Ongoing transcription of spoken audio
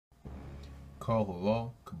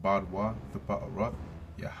Kahullah, Kabadwa, Thapa'arat,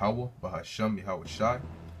 Yahweh, Bahasham, Yahweh Shai.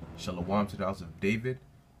 Shalom to the house of David.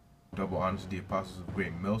 Double honors to the apostles of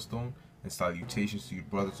Great Millstone. And salutations to you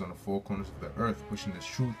brothers on the four corners of the earth, pushing this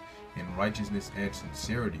truth in righteousness and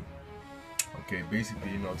sincerity. Okay,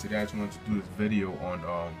 basically, today I just wanted to do this video on,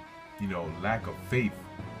 lack of faith.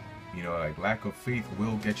 Like lack of faith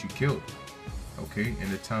will get you killed. Okay,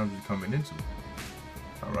 in the times we're coming into.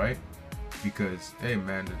 All right, because hey,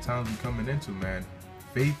 man, the times we're coming into, man,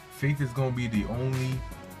 faith is gonna be the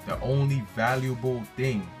only valuable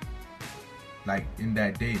thing. Like in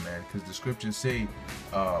that day, man, because the scriptures say,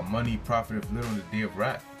 money profiteth little in the day of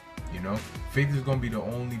wrath. Faith is gonna be the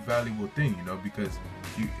only valuable thing. Because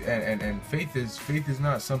and faith is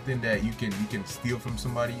not something that you can steal from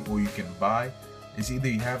somebody or you can buy. It's either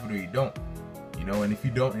you have it or you don't. And if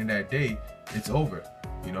you don't in that day, it's over.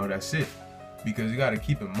 That's it. Because you got to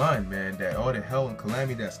keep in mind, man, that all the hell and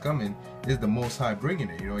calamity that's coming is the Most High bringing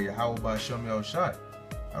it. Yahweh Ba'Shem Yahweh Shai.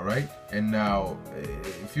 All right. And now,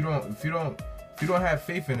 if you don't have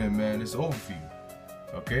faith in Him, man, it's over for you.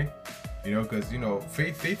 Okay. Because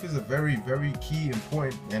faith is a very, very key,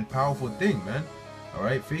 important, and powerful thing, man. All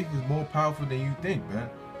right. Faith is more powerful than you think, man.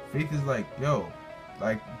 Faith is like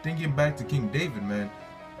thinking back to King David, man.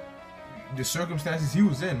 The circumstances he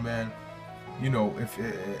was in, man. If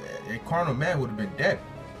a carnal man would have been dead,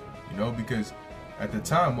 because at the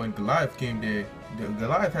time when Goliath came there,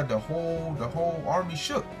 Goliath had the whole army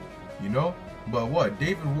shook, But what?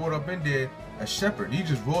 David rode up in there a shepherd. He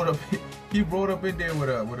just rode up. He rode up in there with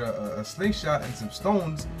a slingshot and some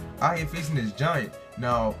stones, out here facing this giant.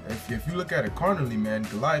 Now, if you look at it carnally, man,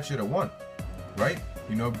 Goliath should have won, right?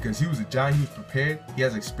 Because he was a giant. He was prepared. He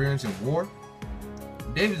has experience in war.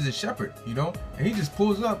 David's a shepherd, and he just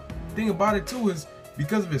pulls up. Thing about it too is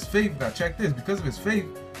because of his faith. Now check this. Because of his faith,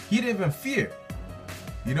 he didn't even fear.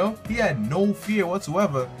 He had no fear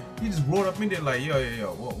whatsoever. He just rode up in there like, yo,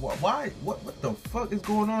 why? What the fuck is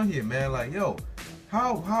going on here, man? Like, yo,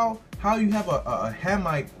 how you have a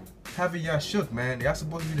Hamite having y'all shook, man? Y'all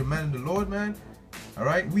supposed to be the man of the Lord, man. All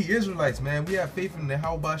right, we Israelites, man, we have faith in the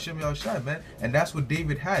Yahweh Ba'Shem Yahweh Shai, man, and that's what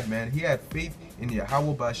David had, man. He had faith in the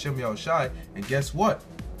Yahweh Ba'Shem Yahweh Shai, and guess what?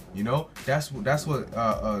 That's what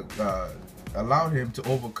allowed him to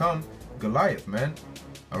overcome Goliath, man.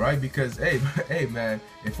 All right, because hey, man,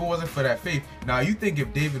 if it wasn't for that faith, now you think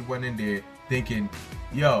if David went in there thinking,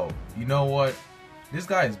 yo, you know what, this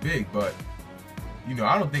guy is big, but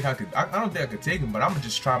I don't think I could take him, but I'm gonna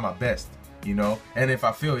just try my best, and if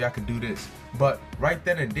I fail, y'all could do this. But right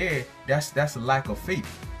then and there, that's a lack of faith.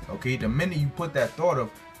 Okay, the minute you put that thought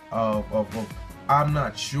of I'm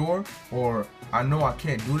not sure, or I know I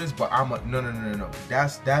can't do this, but no.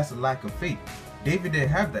 That's a lack of faith. David didn't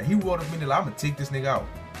have that. He rode up in there, I'm gonna take this nigga out,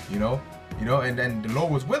 and then the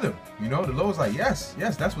Lord was with him. The Lord was like, yes,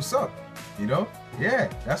 that's what's up, yeah,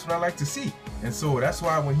 that's what I like to see. And so that's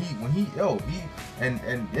why when he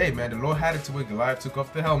hey, man, the Lord had it to where Goliath took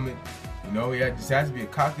off the helmet. He just had to be a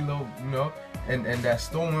cocky little, and that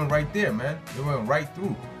stone went right there, man. It went right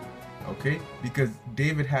through. Okay, because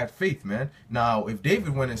David had faith, man. Now, if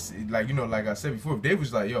David went and like I said before, if David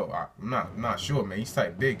was like, yo, I'm not sure, man. He's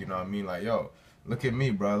type big, what I mean? Like, yo, look at me,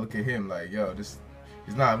 bro. Look at him. Like, yo, this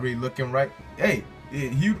is not really looking right. Hey,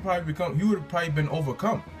 he would have probably been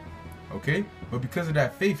overcome. Okay, but because of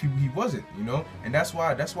that faith, he wasn't, and that's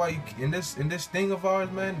why you in this thing of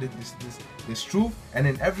ours, man, this truth, and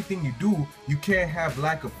in everything you do, you can't have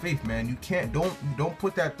lack of faith, man. You can't, don't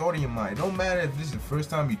put that thought in your mind. It don't matter if this is the first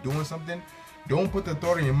time you're doing something. Don't put the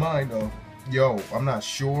thought in your mind of, yo, I'm not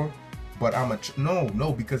sure, but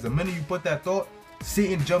no, because the minute you put that thought,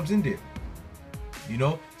 Satan jumps in there.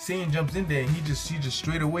 Satan jumps in there, and he just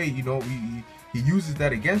straight away, he uses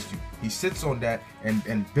that against you. He sits on that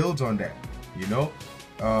and builds on that.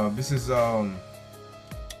 This is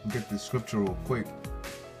get the scripture real quick.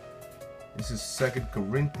 This is 2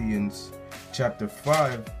 Corinthians chapter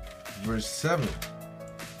 5 verse 7.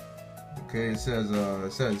 Okay, it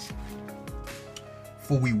says,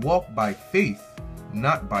 for we walk by faith,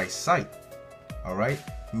 not by sight. All right,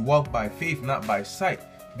 we walk by faith, not by sight.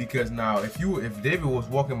 Because now, if David was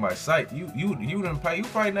walking by sight, you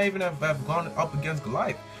probably not even have gone up against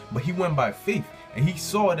Goliath. But he went by faith, and he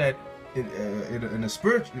saw that in the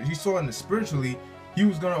spirit. He saw in the spiritually, he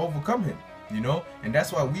was gonna overcome him. And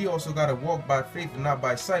that's why we also gotta walk by faith and not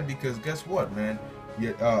by sight. Because guess what, man?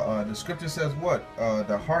 The scripture says what?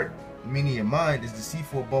 The heart, meaning your mind, is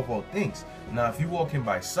deceitful above all things. Now, if you walking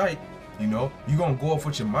by sight, you're gonna go off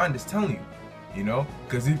what your mind is telling you.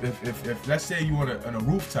 Because if let's say you on a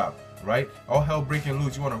rooftop right? All hell breaking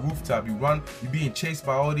loose. You on a rooftop. You run. You're being chased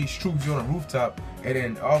by all these troops. You're on a rooftop, and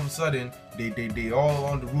then all of a sudden they all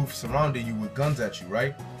on the roof surrounding you with guns at you,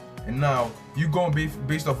 right? And now you going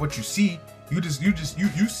based off what you see. You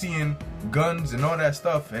seeing guns and all that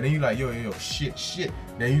stuff, and then you like yo shit.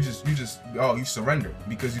 Then you surrender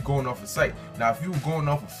because you're going off of sight. Now if you were going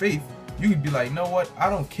off of faith, you could be like, you know what? I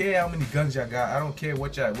don't care how many guns y'all got. I don't care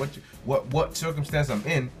what circumstance I'm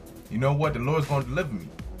in. You know what? The Lord's gonna deliver me.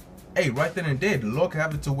 Hey, right then and there, the Lord can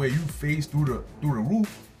have it to where you phase through the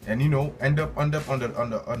roof and end up on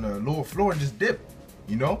the lower floor and just dip.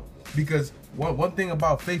 You know, because one thing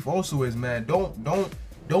about faith also is, man, don't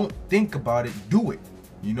think about it, do it.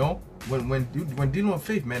 You know, when dealing with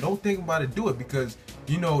faith, man, don't think about it, do it. Because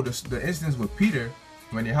you know the instance with Peter,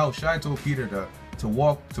 when Yahushua told Peter to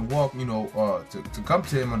walk, to come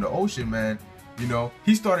to him on the ocean, man. You know,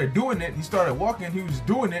 he started doing it. He started walking. He was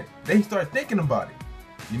doing it. Then he started thinking about it.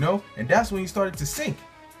 You know, and that's when he started to sink.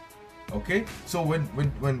 Okay, so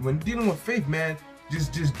when dealing with faith, man,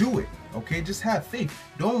 just do it. Okay, just have faith.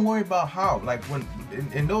 Don't worry about how. Like when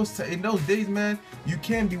in those days, man, you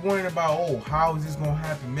can't be worrying about, oh, how is this gonna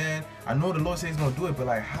happen, man? I know the Lord says He's gonna do it, but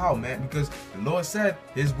like how, man? Because the Lord said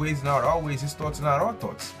His ways are not our ways, His thoughts are not our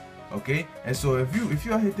thoughts. Okay, and so if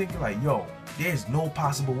you're out here thinking like, yo, there's no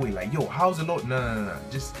possible way, like, yo, how's the Lord? No.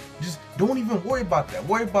 Just don't even worry about that.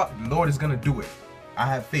 Worry about the Lord is gonna do it. I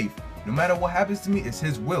have faith. No matter what happens to me, it's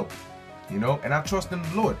His will. You know, and I trust in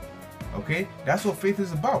the Lord. Okay, that's what faith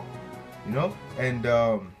is about. You know, and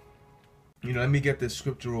let me get this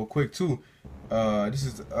scripture real quick too. This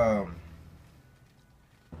is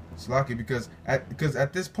it's lucky because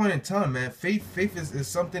at this point in time, man, faith is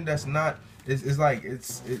something that's not is like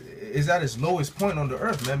it's at its lowest point on the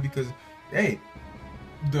earth, man. Because hey,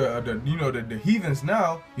 the heathens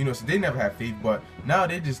now, so they never had faith, but now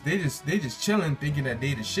they just chilling, thinking that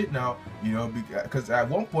they the shit now, because at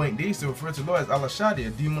one point they used to refer to the Lord as Al-Shaddai, a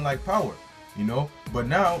demon-like power, but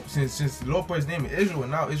now since the Lord put His name in Israel,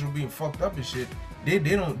 and now Israel being fucked up and shit, they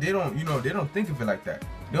don't think of it like that.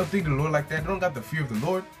 They don't think of the Lord like that. They don't got the fear of the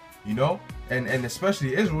Lord, and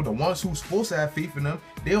especially Israel, the ones who's supposed to have faith in them,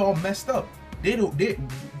 they all messed up.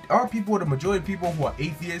 Our people, the majority of people who are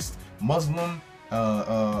atheists, Muslim,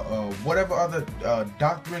 whatever other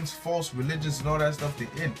doctrines, false religions and all that stuff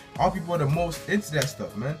they're in. Our people are the most into that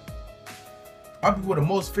stuff, man. Our people are the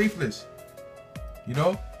most faithless. And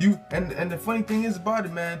the funny thing is about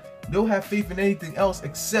it, man, they'll have faith in anything else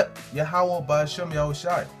except Yahweh Ba'Shem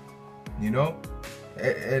Yahushai.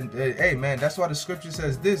 And hey, man, that's why the scripture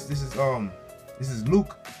says this. This is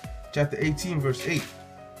Luke chapter 18 verse 8.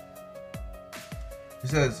 It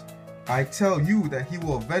says, I tell you that He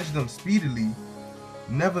will avenge them speedily.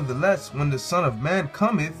 Nevertheless, when the Son of Man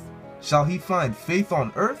cometh, shall He find faith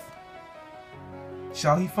on earth?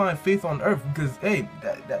 Shall He find faith on earth? Because hey,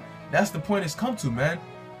 that's the point it's come to, man.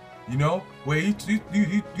 Where you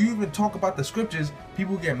even talk about the scriptures,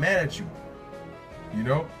 people get mad at you.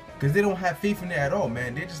 Because they don't have faith in it at all,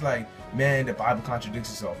 man. They're just like, man, the Bible contradicts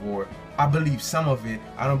itself, or I believe some of it,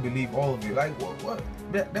 I don't believe all of it. Like what?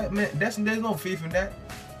 Man, there's no faith in that.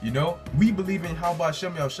 We believe in how about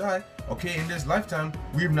Shem Yahushai. Okay, in this lifetime,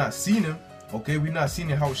 we have not seen Him. Okay, we've not seen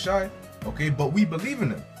Yahushai. Okay, but we believe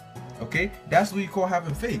in Him. Okay, that's what you call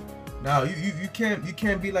having faith. Now, you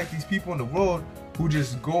can't be like these people in the world who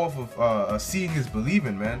just go off of seeing is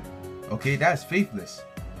believing, man. Okay, that's faithless.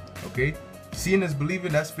 Okay, seeing is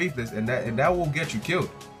believing, that's faithless, and that will get you killed.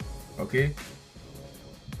 Okay,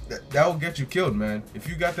 that will get you killed, man. If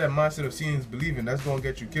you got that mindset of seeing is believing, that's gonna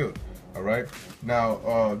get you killed. All right.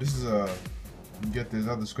 Now, this is get this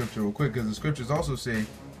other scripture real quick, because the scriptures also say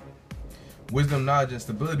wisdom, knowledge, and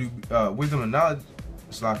stability. Wisdom and knowledge.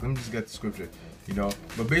 Let me just get the scripture.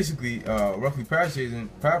 But basically, roughly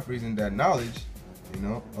paraphrasing that knowledge.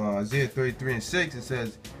 Isaiah 33:6, it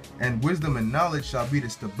says, "And wisdom and knowledge shall be the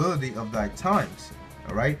stability of thy times."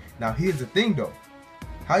 All right. Now, here's the thing, though.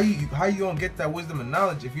 How you gonna get that wisdom and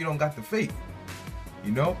knowledge if you don't got the faith?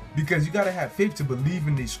 Because you gotta have faith to believe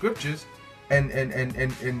in these scriptures, and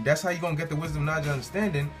that's how you gonna get the wisdom, knowledge, and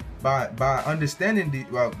understanding by understanding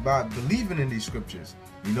by believing in these scriptures.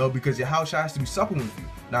 Because Yahushua has to be supping with you.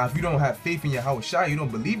 Now, if you don't have faith in Yahushua, you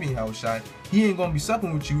don't believe in Yahushua, He ain't gonna be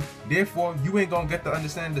supping with you. Therefore, you ain't gonna get to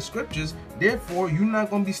understand the scriptures. Therefore, you're not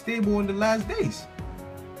gonna be stable in the last days.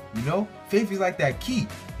 Faith is like that key.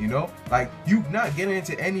 Like you not getting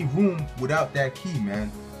into any room without that key,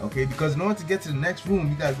 man. Okay, because in order to get to the next room,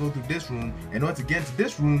 you gotta go through this room. In order to get into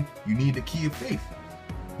this room, you need the key of faith.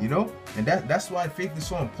 And that's why faith is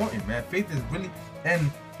so important, man. Faith is really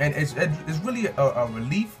and it's really a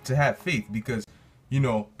relief to have faith, because You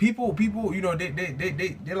know, people, you know,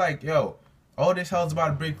 they're like, yo, all this hell's about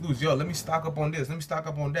to break loose. Yo, let me stock up on this. Let me stock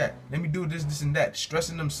up on that. Let me do this, and that.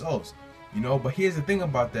 Stressing themselves. You know, but here's the thing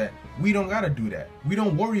about that. We don't gotta do that. We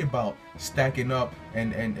don't worry about stacking up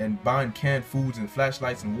and buying canned foods and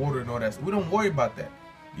flashlights and water and all that. We don't worry about that.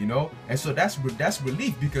 You know, and so that's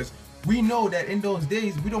relief, because we know that in those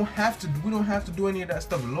days we don't have to do any of that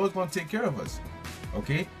stuff. The Lord's gonna take care of us.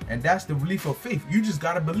 Okay, and that's the relief of faith. You just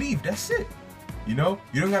gotta believe. That's it. You know,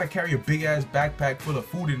 you don't gotta carry a big ass backpack full of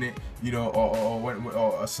food in it, you know,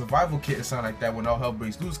 or a survival kit or something like that when all hell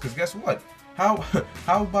breaks loose. Because guess what? How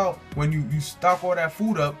about when you stock all that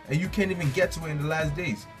food up and you can't even get to it in the last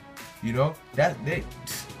days? You know,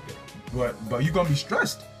 but you're gonna be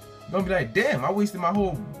stressed. You're gonna be like, damn, I wasted my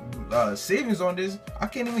whole savings on this. I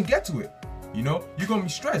can't even get to it. You know, you're gonna be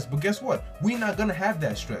stressed. But guess what? We're not gonna have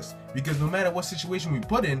that stress, because no matter what situation we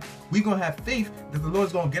put in, we're gonna have faith that the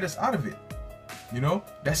Lord's gonna get us out of it. You know,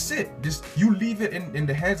 that's it. Just you leave it in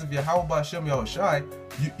the hands of Yahweh B'Shem Yahushai.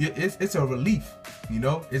 It's a relief. You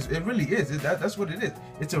know, it really is. That's what it is.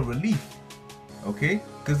 It's a relief. Okay,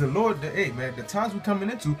 because the Lord, hey man, the times we're coming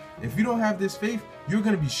into, if you don't have this faith, you're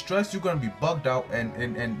gonna be stressed. You're gonna be bugged out,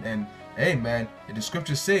 and hey man, the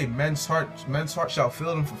scriptures say men's heart shall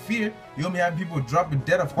fail them for fear. You're gonna be having people dropping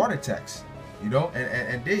dead of heart attacks. You know,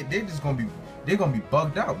 and they're gonna be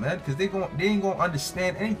bugged out, man, because they ain't gonna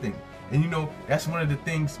understand anything. And you know, that's one of the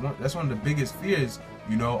things, that's one of the biggest fears,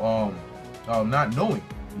 you know, not knowing.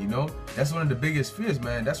 You know, that's one of the biggest fears,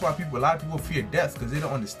 man. That's why a lot of people fear death, because they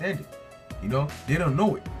don't understand it. You know, they don't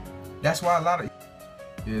know it. That's why a lot of,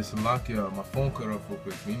 yeah, Salakia, my phone cut off real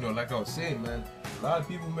quick. But, you know, like I was saying, man, a lot of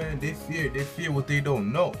people, man, they fear what they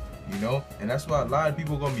don't know. You know, and that's why a lot of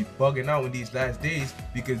people are gonna be bugging out in these last days,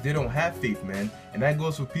 because they don't have faith, man. And that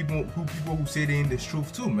goes for people who say they in this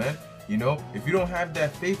truth too, man. You know, if you don't have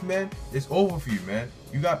that faith, man, it's over for you, man.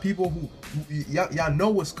 You got people who y'all know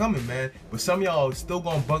what's coming, man, but some of y'all are still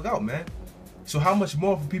gonna bug out, man. So how much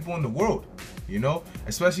more for people in the world? You know,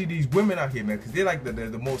 especially these women out here, man, because they're like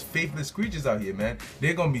the most faithless creatures out here, man.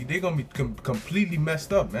 They're gonna be completely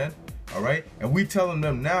messed up, man. All right, and we telling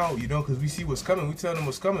them now, you know, because we see what's coming. We tell them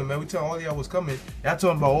what's coming, man. We tell all y'all what's coming. Y'all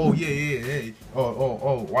talking about, oh yeah.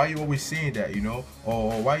 Oh, why you always saying that, you know?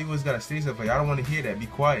 Or why you always gotta say stuff like, I don't want to hear that. Be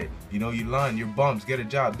quiet. You know, you lying. You're bums. Get a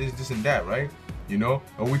job. This and that, right? You know,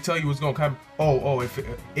 or we tell you what's gonna come.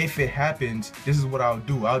 If it happens, this is what I'll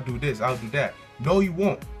do. I'll do this. I'll do that. No, you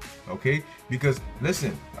won't. Okay, because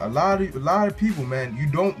listen, a lot of people, man, you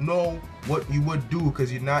don't know what you would do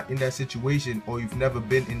because you're not in that situation, or you've never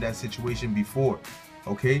been in that situation before.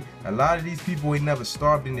 Okay, a lot of these people ain't never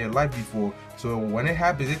starved in their life before, so when it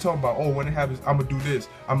happens, they talk about, oh, when it happens, I'm gonna do this,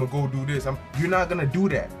 I'm gonna go do this. You're not gonna do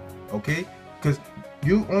that, okay? Because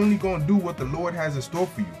you only gonna do what the Lord has in store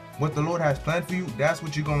for you. What the Lord has planned for you, that's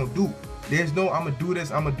what you're gonna do. There's no I'm gonna do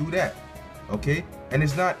this, I'm gonna do that. Okay, and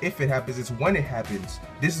it's not if it happens, it's when it happens.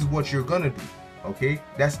 This is what you're gonna do. Okay,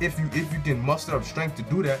 that's if you can muster up strength to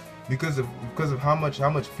do that, because of how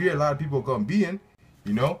much fear a lot of people are gonna be in,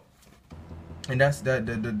 you know. And that's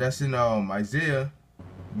in Isaiah.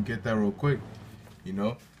 Let me get that real quick, you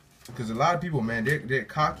know, because a lot of people, man, they're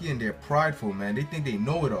cocky and they're prideful, man. They think they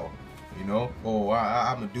know it all, you know. Oh,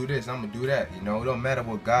 I'm gonna do this, I'm gonna do that, you know. It don't matter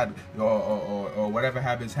what God or whatever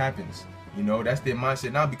happens. You know, that's their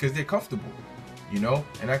mindset now, because they're comfortable. You know,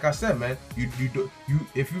 and like I said, man, you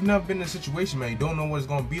if you've never been in a situation, man, you don't know what it's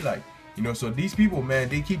gonna be like. You know, so these people, man,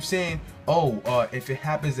 they keep saying, oh, if it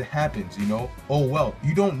happens, it happens. You know, oh well,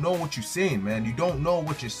 you don't know what you're saying, man. You don't know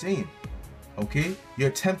what you're saying. Okay, you're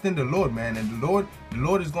tempting the Lord, man, and the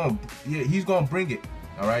Lord is gonna, yeah, He's gonna bring it.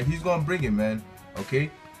 All right, He's gonna bring it, man. Okay.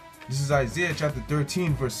 This is Isaiah chapter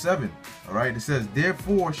 13, verse 7. All right, it says,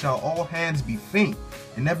 therefore shall all hands be faint,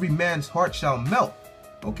 and every man's heart shall melt.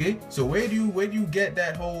 Okay, so where do you get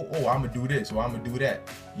that whole, oh, I'm gonna do this or I'm gonna do that?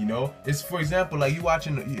 You know, it's, for example, like you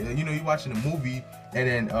watching a movie, and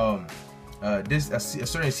then a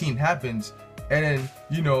certain scene happens, and then,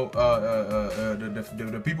 you know,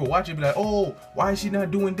 the people watching be like, oh, why is she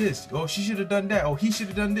not doing this? Oh, she should have done that. Oh, he should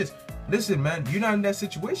have done this. Listen, man, you're not in that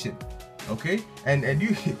situation. Okay, and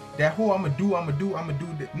you, that whole I'm gonna do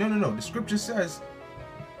this. No. The scripture says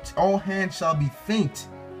all hands shall be faint,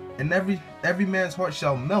 and every man's heart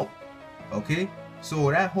shall melt. Okay,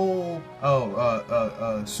 so that whole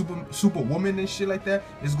superwoman and shit like that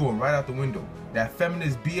is going right out the window. That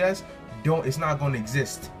feminist BS, it's not going to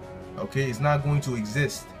exist. Okay, it's not going to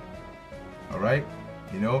exist. All right,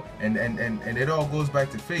 you know, and it all goes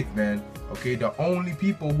back to faith, man. Okay, the only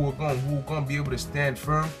people who are going to be able to stand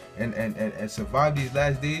firm and survive these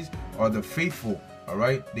last days are the faithful. All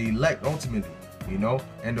right, the elect ultimately. you know,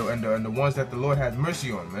 and the ones that the Lord has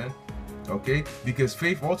mercy on, man. Okay, because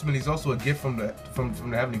faith ultimately is also a gift from the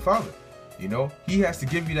Heavenly Father. You know, He has to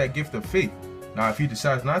give you that gift of faith. Now, if He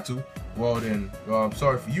decides not to, well then, I'm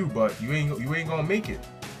sorry for you, but you ain't gonna make it.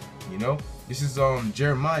 You know, this is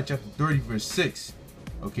Jeremiah chapter 30 verse 6.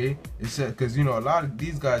 Okay, it said, because you know, a lot of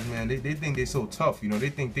these guys, man, they think they're so tough. You know, they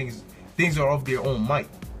think things are of their own might.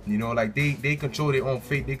 You know, like they control their own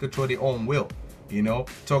fate, they control their own will. You know,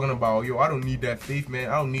 talking about, yo, I don't need that faith, man.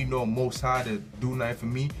 I don't need no Most High to do nothing for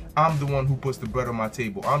me. I'm the one who puts the bread on my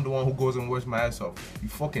table. I'm the one who goes and works my ass off. You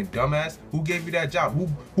fucking dumbass. Who gave you that job?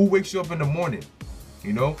 Who wakes you up in the morning?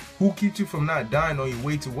 You know, who keeps you from not dying on your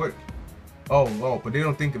way to work? Oh, but they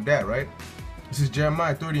don't think of that, right? This is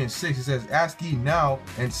Jeremiah 30 and 6. It says, ask ye now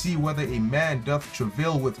and see whether a man doth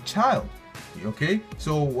travail with child. Okay,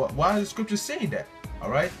 so why is the scripture saying that? All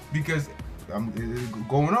right, because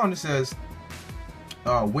going on, it says,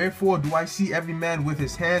 wherefore do I see every man with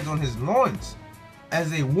his hands on his loins,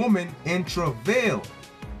 as a woman in travail?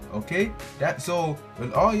 Okay, that, so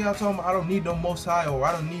when all y'all talking about I don't need no Most High, or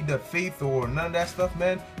I don't need the faith, or none of that stuff,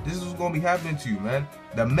 man, this is what's gonna be happening to you, man.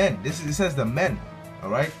 The men, it says the men, all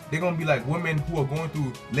right, they're gonna be like women who are going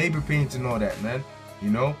through labor pains and all that, man. You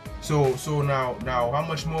know, so now how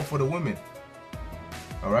much more for the women?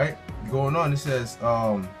 All right, going on, it says,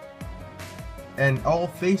 and all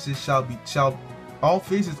faces all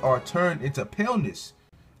faces are turned into paleness.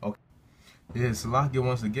 Okay. Yeah, Salakia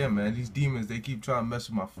once again, man. These demons, they keep trying to mess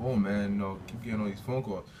with my phone, man. You know, keep getting all these phone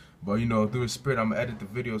calls. But you know, through the Spirit, I'm gonna edit the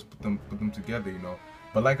videos, put them together, you know.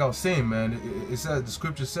 But like I was saying, man, it says, the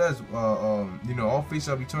scripture says, you know, all faces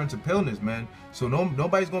shall be turned to paleness, man. So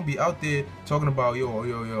nobody's gonna be out there talking about,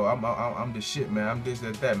 yo, I'm the shit, man. I'm this,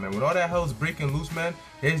 that, man. When all that hell's breaking loose, man,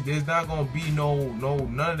 there's not gonna be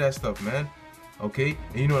none of that stuff, man. Okay,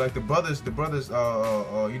 and you know, like the brothers, you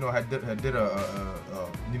know, had did a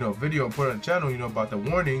you know, video and put it on the channel, you know, about the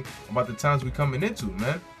warning about the times we coming into,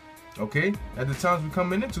 man. Okay, at the times we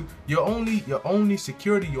coming into, your only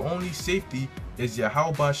security, your only safety is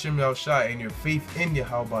Yahweh Hashem Yahushai and your faith in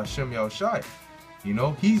Yahweh Hashem Yahushai. You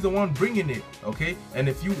know, He's the one bringing it. Okay, and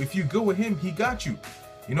if you go with Him, He got you.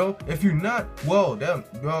 You know, if you're not, well,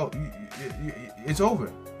 it's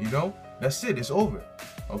over. You know, that's it. It's over.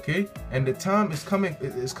 Okay, and the time is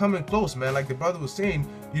coming close, man. Like the brother was saying,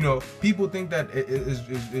 you know, people think that it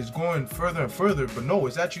is going further and further, but no,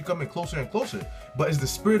 it's actually coming closer and closer. But it's the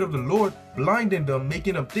Spirit of the Lord blinding them,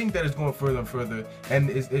 making them think that it's going further and further, and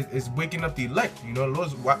it's waking up the elect. You know, the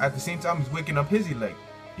Lord's, at the same time, He's waking up His elect.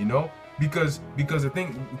 You know, because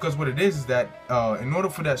what it is that in order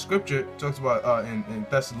for that scripture talks about in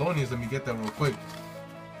Thessalonians, let me get that real quick.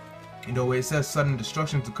 You know, where it says sudden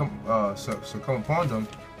destruction to come upon them.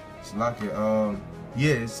 It's like it.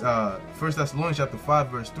 Yeah, it's 1 Thessalonians chapter 5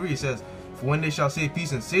 verse 3. It says, for when they shall say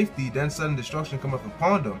peace and safety, then sudden destruction cometh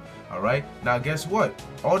upon them. All right. Now, guess what?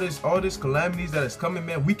 All this calamities that is coming,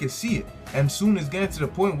 man, we can see it, and soon it's getting to the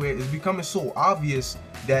point where it's becoming so obvious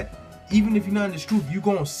that even if you're not in this truth, you're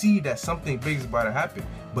gonna see that something big is about to happen.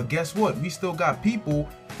 But guess what? We still got people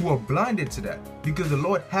who are blinded to that, because the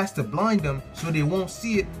Lord has to blind them so they won't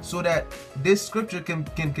see it, so that this scripture can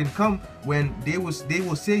come when they will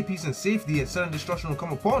say peace and safety, and sudden destruction will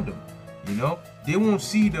come upon them. You know, they won't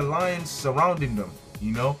see the lions surrounding them,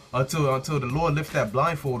 you know, until the Lord lifts that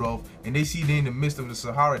blindfold off and they see they in the midst of the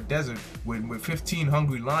Sahara desert with 15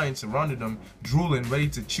 hungry lions surrounding them, drooling, ready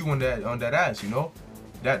to chew on that ass, you know.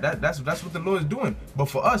 That's what the Lord is doing. But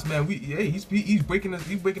for us, man, he's breaking up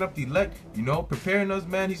the elect, you know, preparing us,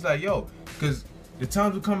 man. He's like, yo, because the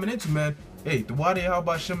times we're coming into, man, hey, the why how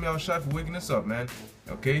about Shem Yahushai for waking us up, man?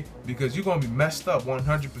 Okay, because you're gonna be messed up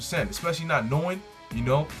 100%, especially not knowing. You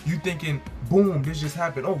know, you thinking, boom, this just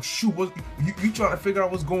happened. Oh shoot, you trying to figure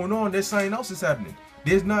out what's going on? There's something else that's happening.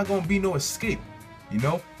 There's not gonna be no escape. You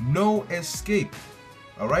know, no escape.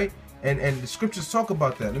 All right. And the scriptures talk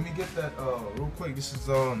about that. Let me get that real quick. This is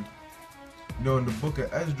you know, in the book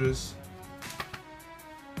of Esdras,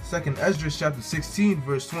 2nd Esdras chapter 16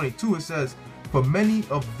 verse 22. It says, for many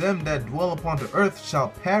of them that dwell upon the earth shall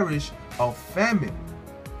perish of famine.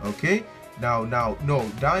 Okay, now no,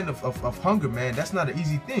 dying of hunger, man, that's not an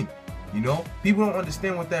easy thing. You know, people don't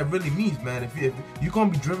understand what that really means, man. If you're gonna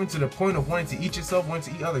be driven to the point of wanting to eat yourself,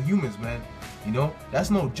 wanting to eat other humans, man, you know,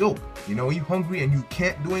 that's no joke. You know, you hungry and you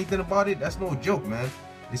can't do anything about it, that's no joke, man.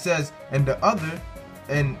 It says, and the other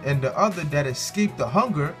that escaped the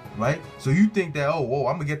hunger, right? So you think that, oh,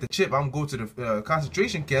 I'm gonna get the chip, I'm gonna go to the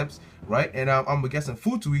concentration camps, right? And I'm gonna get some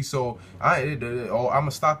food to eat, so I'm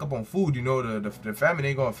gonna stock up on food. You know, the famine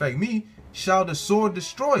ain't gonna affect me. Shall the sword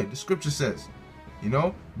destroy? The scripture says. You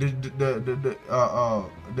know, the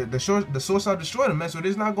source shall destroy them, man. So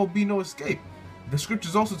there's not gonna be no escape. The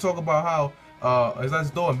scriptures also talk about how it's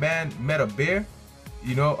as though a man met a bear.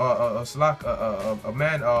 You know, a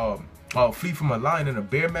man flee from a lion and a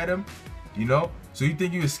bear met him. You know, so you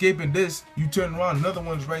think you escaping this? You turn around, another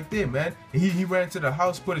one's right there, man. And he ran to the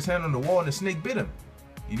house, put his hand on the wall, and the snake bit him.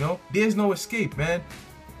 You know, there's no escape, man.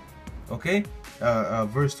 Okay,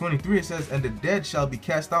 verse 23 it says, "And the dead shall be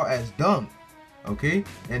cast out as dung." Okay,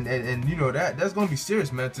 and you know that's gonna be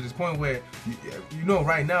serious, man. To this point where you know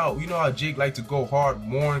right now, you know how Jake like to go hard,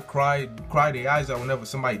 mourn, cry their eyes out whenever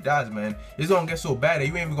somebody dies, man. It's gonna get so bad that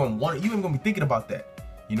you ain't even gonna want it. You ain't gonna be thinking about that.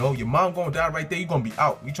 You know, your mom gonna die right there. You gonna be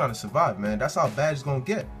out. You trying to survive, man. That's how bad it's gonna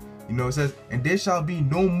get. You know, it says, "And there shall be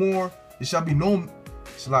no more. There shall be no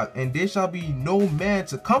and there shall be no man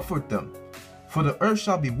to comfort them, for the earth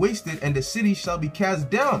shall be wasted, and the city shall be cast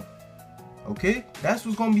down." Okay, that's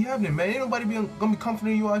what's gonna be happening, man. Ain't nobody gonna be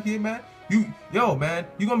comforting you out here, man. Yo, man,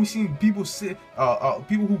 you gonna be seeing people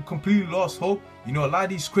people who completely lost hope. You know, a lot of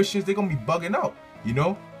these Christians, they gonna be bugging out. You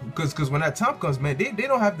know, because when that time comes, man, they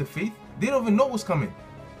don't have the faith. They don't even know what's coming.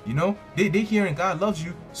 You know, they hearing God loves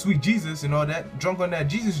you, sweet Jesus, and all that, drunk on that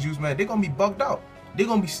Jesus juice, man. They gonna be bugged out. They're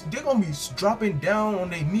gonna be dropping down on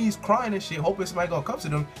their knees, crying and shit, hoping somebody gonna come to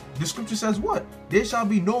them. The scripture says what? There shall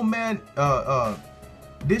be no man.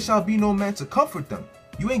 There shall be no man to comfort them.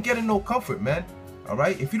 You ain't getting no comfort, man. All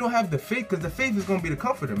right. If you don't have the faith, because the faith is gonna be the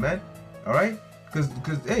comforter, man. All right. Because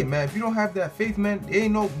hey, man, if you don't have that faith, man,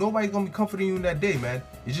 ain't nobody's gonna be comforting you in that day, man.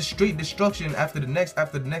 It's just straight destruction after the next,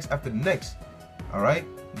 after the next, after the next. All right.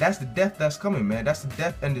 That's the death that's coming, man. That's the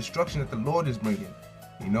death and destruction that the Lord is bringing.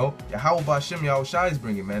 You know, Yahweh Ba'Shem Yahushua is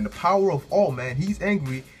bringing, man. The power of all, man. He's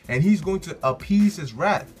angry and he's going to appease his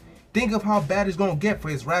wrath. Think of how bad it's gonna get for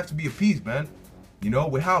his wrath to be appeased, man. You know,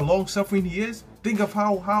 with how long suffering he is, think of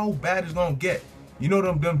how bad it's gonna get. You know,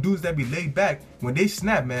 them dudes that be laid back, when they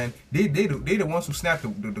snap, man, they the ones who snap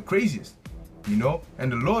the craziest. You know,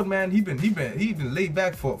 and the Lord, man, he been laid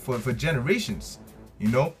back for generations. You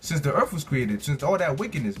know, since the earth was created, since all that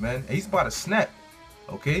wickedness, man, and he's about to snap.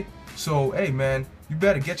 Okay, so hey, man, you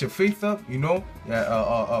better get your faith up. You know,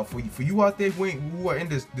 for you out there who are in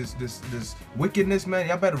this wickedness, man,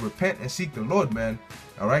 y'all better repent and seek the Lord, man.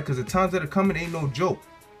 All right, because the times that are coming ain't no joke.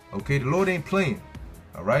 Okay, the Lord ain't playing.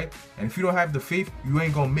 All right, and if you don't have the faith, you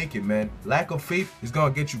ain't gonna make it, man. Lack of faith is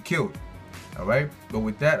gonna get you killed. All right, but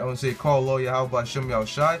with that, I want to say, call Lord Yahweh Ba'Shem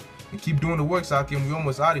Yahushua and keep doing the works out here. And we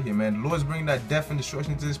almost out of here, man. The Lord's bringing that death and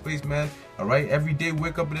destruction to this place, man. All right, every day we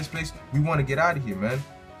wake up in this place, we want to get out of here, man.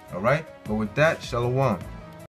 All right, but with that, Shalom.